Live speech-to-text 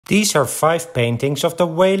These are 5 paintings of the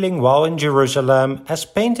Wailing Wall in Jerusalem as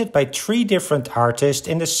painted by 3 different artists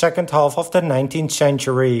in the second half of the 19th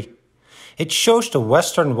century. It shows the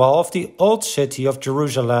western wall of the old city of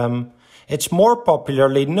Jerusalem. It's more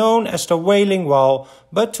popularly known as the Wailing Wall,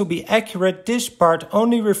 but to be accurate, this part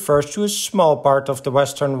only refers to a small part of the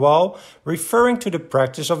western wall, referring to the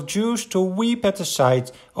practice of Jews to weep at the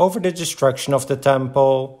sight over the destruction of the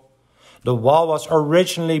temple. The wall was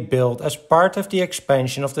originally built as part of the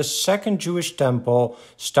expansion of the second Jewish temple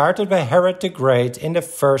started by Herod the Great in the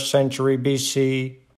 1st century BC.